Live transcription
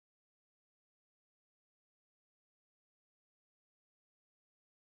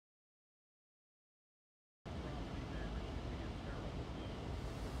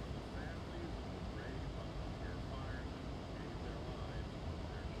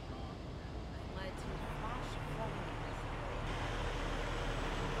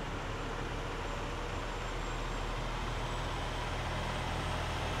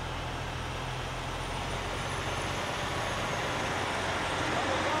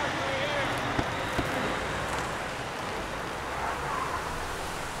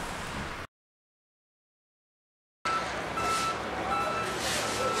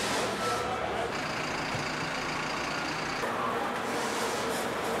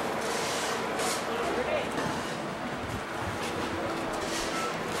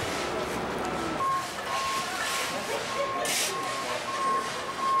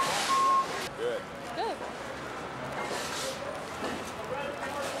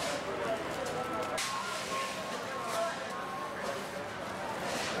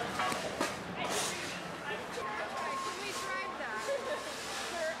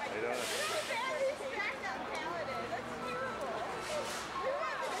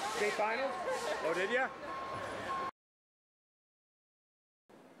state finals? Oh, did ya?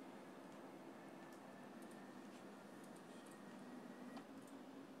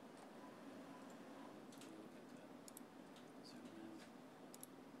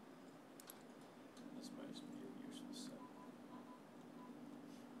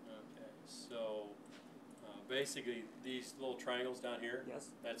 So basically these little triangles down here, yes,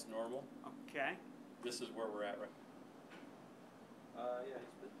 that's normal. Okay. This is where we're at right yeah,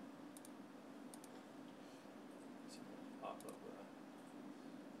 he's been pop up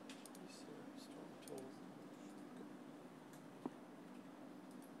storm tools.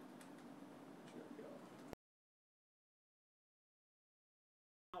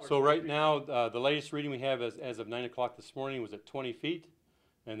 So right now, the latest reading we have as of 9 o'clock this morning was at 20 feet,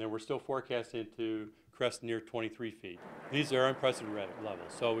 and then we're still forecasting to crest near 23 feet. These are unprecedented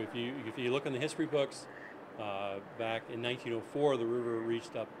levels. So if you look in the history books, back in 1904, the river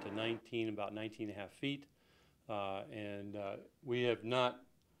reached up to about 19 and a half feet, and we have not,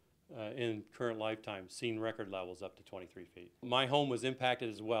 in current lifetime, seen record levels up to 23 feet. My home was impacted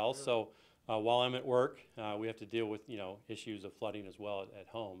as well, so while I'm at work, we have to deal with issues of flooding as well at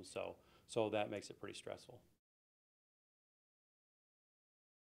home, so that makes it pretty stressful.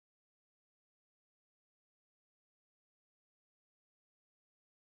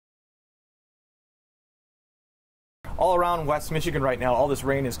 All around West Michigan right now, all this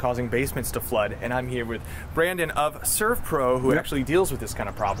rain is causing basements to flood, and I'm here with Brandon of ServPro, who actually deals with this kind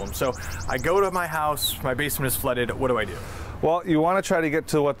of problem. So I go to my house, my basement is flooded, what do I do? Well, you want to try to get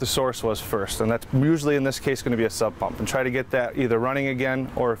to what the source was first, and that's usually in this case going to be a sub pump, and try to get that either running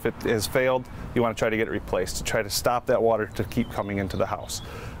again, or if it has failed, you want to try to get it replaced to try to stop that water to keep coming into the house.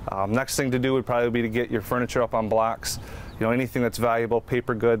 Next thing to do would probably be to get your furniture up on blocks, anything that's valuable,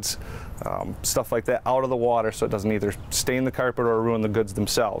 paper goods, stuff like that out of the water so it doesn't either stain the carpet or ruin the goods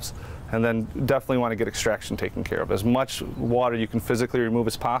themselves. And then definitely want to get extraction taken care of. As much water you can physically remove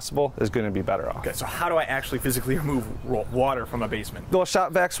as possible is going to be better off. Okay, so how do I actually physically remove water from a basement? Well,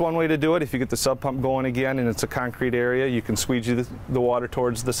 shop vac's one way to do it. If you get the sub pump going again and it's a concrete area, you can squeegee the water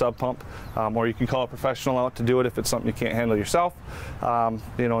towards the sub pump, or you can call a professional out to do it if it's something you can't handle yourself.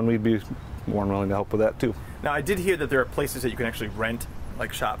 And we'd be more than willing to help with that too. Now, I did hear that there are places that you can actually rent,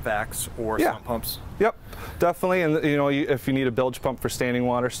 like shop vacs or sump pumps. Yep, definitely. And if you need a bilge pump for standing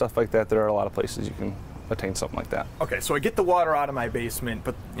water, stuff like that, there are a lot of places you can attain something like that. Okay, so I get the water out of my basement,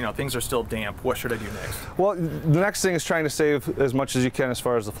 but things are still damp. What should I do next? Well, the next thing is trying to save as much as you can as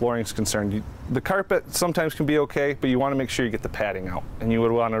far as the flooring is concerned. The carpet sometimes can be okay, but you want to make sure you get the padding out. And you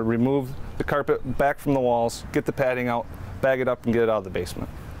would want to remove the carpet back from the walls, get the padding out, bag it up, and get it out of the basement.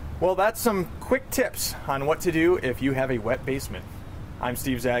 Well, that's some quick tips on what to do if you have a wet basement. I'm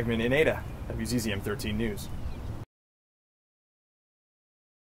Steve Zagman in Ada, WZZM 13 News.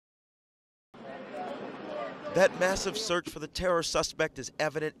 That massive search for the terror suspect is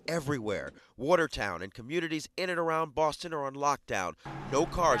evident everywhere. Watertown and communities in and around Boston are on lockdown. No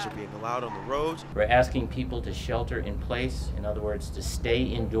cars are being allowed on the roads. We're asking people to shelter in place, in other words, to stay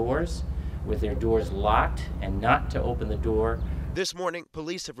indoors with their doors locked and not to open the door. This morning,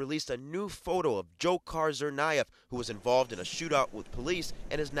 police have released a new photo of Dzhokhar Tsarnaev, who was involved in a shootout with police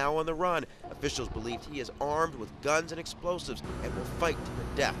and is now on the run. Officials believe he is armed with guns and explosives and will fight to the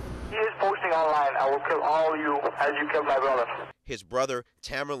death. He is posting online, "I will kill all of you as you killed my brother." His brother,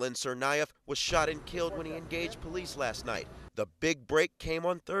 Tamerlan Tsarnaev, was shot and killed when he engaged police last night. The big break came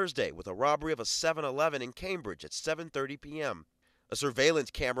on Thursday with a robbery of a 7-Eleven in Cambridge at 7:30 p.m. A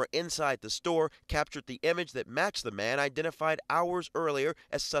surveillance camera inside the store captured the image that matched the man identified hours earlier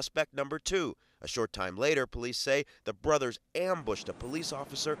as suspect number 2. A short time later, police say the brothers ambushed a police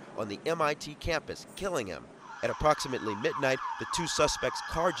officer on the MIT campus, killing him. At approximately midnight, the two suspects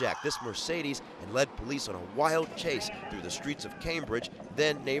carjacked this Mercedes and led police on a wild chase through the streets of Cambridge,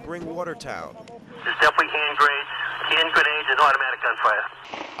 then neighboring Watertown. There's definitely hand grenades, and automatic gunfire.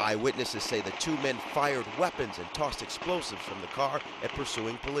 Eyewitnesses say the two men fired weapons and tossed explosives from the car at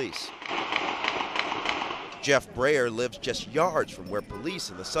pursuing police. Jeff Brayer lives just yards from where police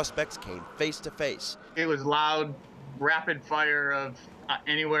and the suspects came face to face. It was loud, rapid fire of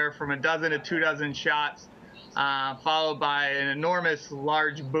anywhere from a dozen to 24 shots, followed by an enormous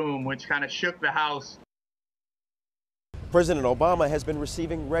large boom, which kind of shook the house. President Obama has been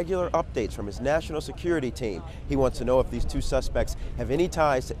receiving regular updates from his national security team. He wants to know if these two suspects have any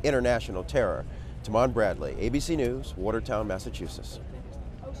ties to international terror. Tamon Bradley, ABC News, Watertown, Massachusetts.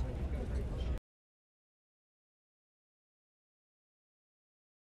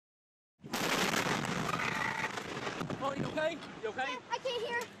 Oh, you okay? You okay? I can't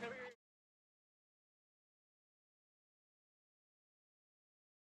hear.